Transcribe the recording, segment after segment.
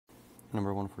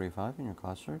Number 145 in your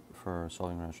classwork for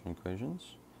solving rational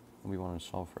equations. We want to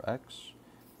solve for x.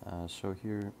 So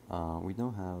here we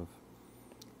don't have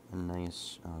a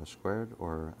nice squared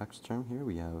or x term here.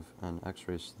 We have an x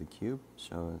raised to the cube,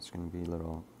 so it's going to be a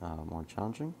little more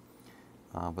challenging.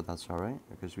 But that's alright,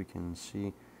 because we can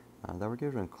see that we're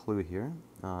given a clue here.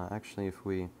 Actually, if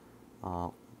we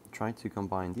try to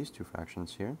combine these two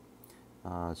fractions here,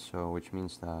 which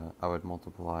means that I would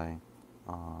multiply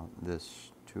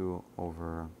this 2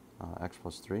 over x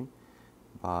plus 3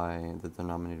 by the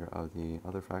denominator of the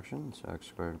other fraction, so x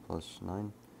squared plus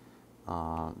 9,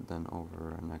 then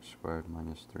over an x squared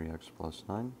minus 3x plus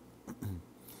 9.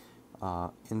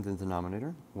 In the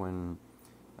denominator, when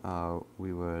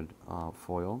we would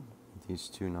FOIL these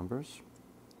two numbers,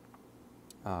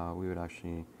 we would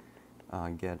actually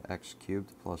get x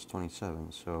cubed plus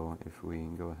 27. So if we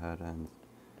go ahead and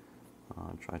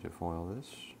try to FOIL this,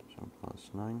 so plus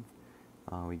 9,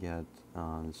 we get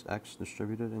this x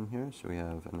distributed in here, so we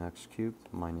have an x cubed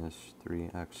minus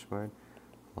 3x squared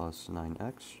plus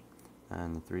 9x,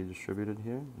 and the 3 distributed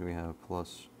here, we have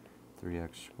plus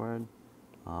 3x squared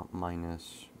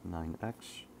minus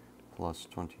 9x plus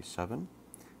 27.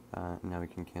 Now we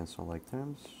can cancel like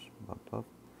terms,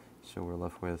 so we're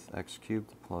left with x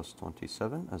cubed plus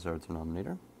 27 as our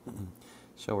denominator.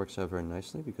 So it works out very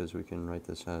nicely, because we can write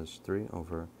this as 3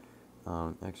 over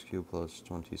x cubed plus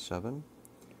 27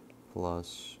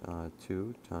 plus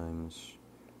 2 times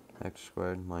x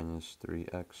squared minus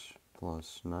 3x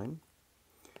plus 9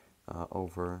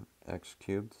 over x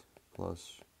cubed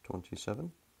plus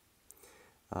 27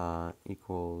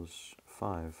 equals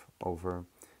 5 over,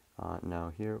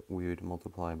 now here we would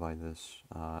multiply by this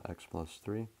x plus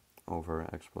 3 over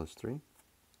x plus 3.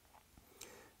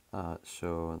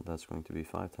 So that's going to be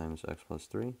 5 times x plus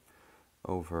 3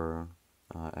 over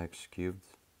x cubed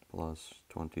plus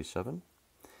 27.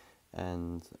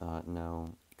 And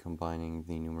now combining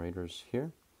the numerators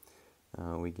here,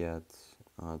 we get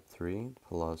 3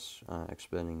 plus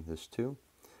expanding this 2,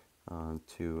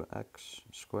 2x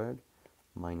squared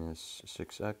minus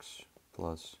 6x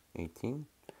plus 18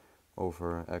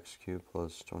 over x cubed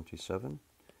plus 27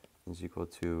 is equal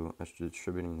to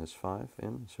distributing this 5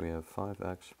 in, so we have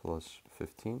 5x plus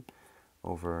 15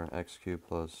 over x cubed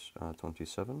plus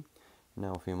 27.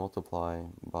 Now if we multiply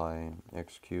by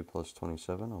x cubed plus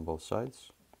 27 on both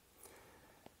sides,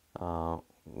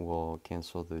 we'll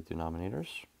cancel the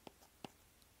denominators,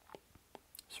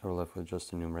 so we're left with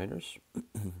just the numerators.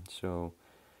 So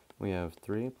we have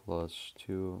 3 plus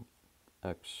 2x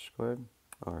squared,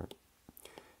 or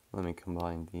let me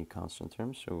combine the constant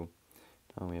terms. So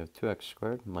we have 2x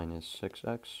squared minus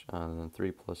 6x, and then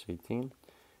 3 plus 18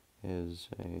 is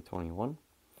a 21,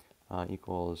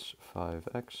 equals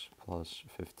 5x plus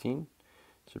 15,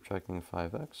 subtracting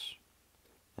 5x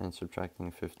and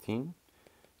subtracting 15.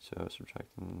 So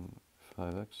subtracting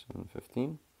 5x and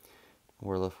 15,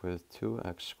 we're left with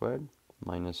 2x squared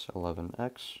minus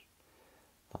 11x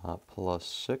plus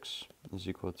 6 is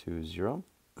equal to 0.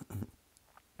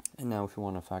 And now if we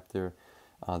want to factor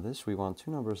this, we want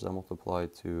two numbers that multiply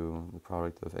to the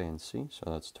product of a and c, so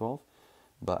that's 12,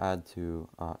 but add to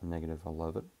negative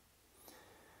 11.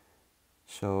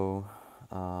 So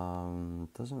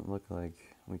it doesn't look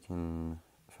like we can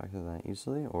factor that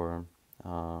easily, or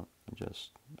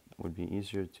just would be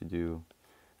easier to do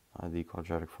the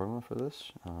quadratic formula for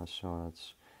this. So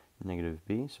that's negative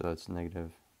b, so that's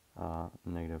negative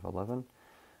 11,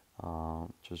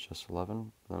 which is just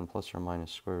 11, then plus or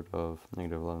minus square root of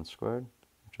negative 11 squared,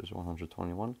 which is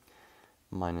 121,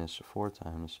 minus 4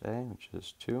 times a, which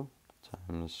is 2,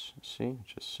 times c,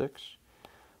 which is 6,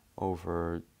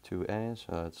 over 2a,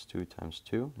 so that's 2 times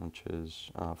 2, which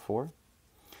is 4.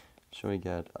 So we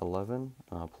get 11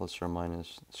 plus or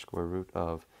minus square root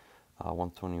of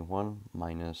 121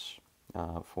 minus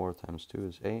 4 times 2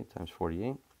 is 8 times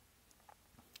 48.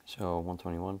 So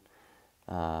 121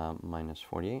 minus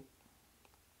 48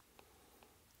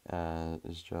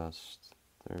 is just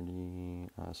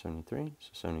 73, so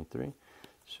 73.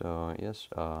 So yes,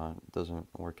 it doesn't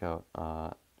work out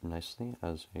nicely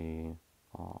as a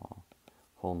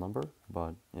whole number,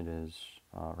 but it is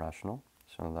rational.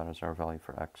 So that is our value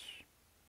for x.